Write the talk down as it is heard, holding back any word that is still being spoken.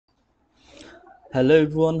Hello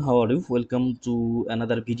everyone, how are you? Welcome to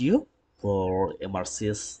another video for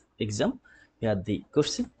MRCS exam. Here the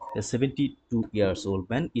question: a 72 years old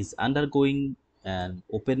man is undergoing an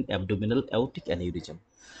open abdominal aortic aneurysm.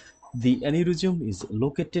 The aneurysm is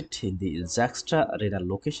located in the juxta renal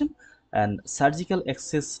location, and surgical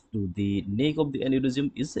access to the neck of the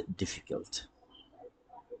aneurysm is difficult.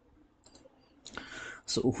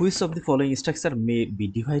 So, which of the following structure may be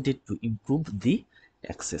divided to improve the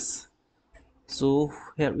access? So,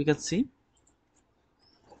 here we can see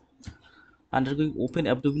undergoing open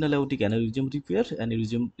abdominal aortic aneurysm repair.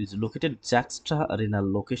 Aneurysm is located juxta renal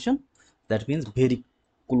location. That means very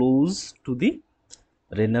close to the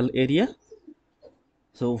renal area.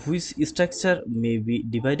 So which structure may be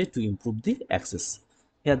divided to improve the access?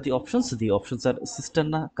 Here the options are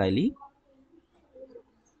cisterna chyli,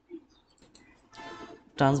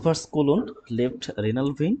 transverse colon, left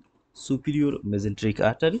renal vein, superior mesenteric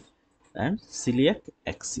artery, and celiac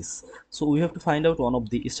axis. So we have to find out one of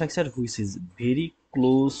the structure which is very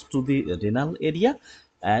close to the renal area,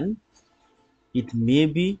 and it may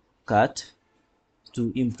be cut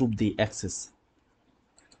to improve the access.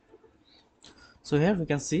 So here we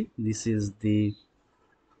can see this is the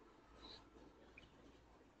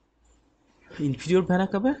inferior vena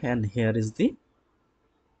cava, and here is the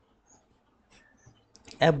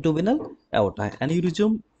abdominal aorta.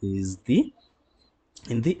 Aneurysm is the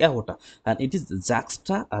in the aorta, and it is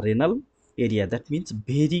juxta renal area. That means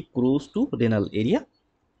very close to renal area.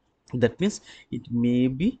 That means it may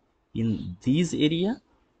be in this area.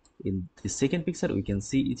 In the second picture we can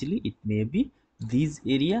see easily it may be this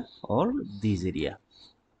area or this area.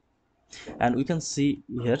 And we can see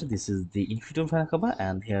here this is the inferior vena cava,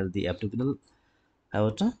 and here the abdominal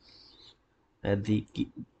aorta, and the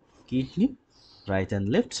kidney, right and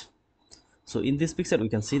left. So in this picture we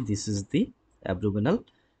can see this is the abdominal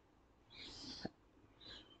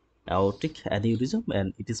aortic aneurysm,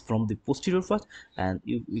 and it is from the posterior part. And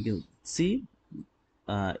you can see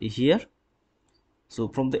here. So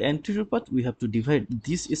from the anterior part we have to divide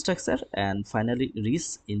this structure and finally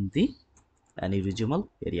reach in the aneurysmal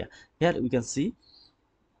area. Here we can see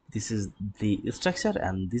this is the structure,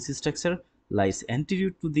 and this structure lies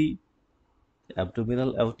anterior to the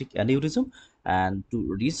abdominal aortic aneurysm, and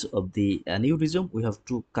to reach of the aneurysm we have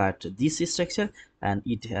to cut this structure and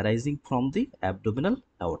it arising from the abdominal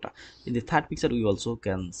aorta. In the third picture we also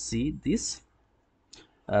can see this.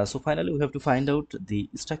 So finally we have to find out the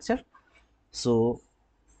structure. So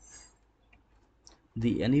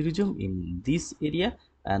the aneurysm in this area,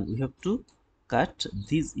 and we have to cut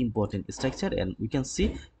this important structure, and we can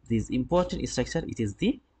see this important structure, it is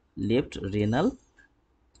the left renal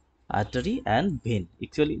artery and vein.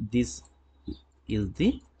 Actually this is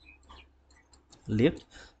the left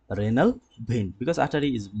renal vein, because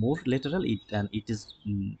artery is more lateral, and it is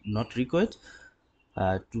not required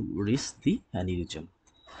to reach the aneurysm.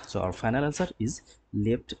 So our final answer is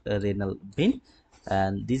left renal vein,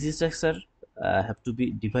 and this structure have to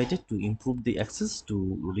be divided to improve the access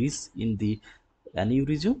to reach in the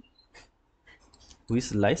aneurysm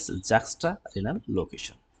which lies juxta renal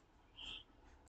location.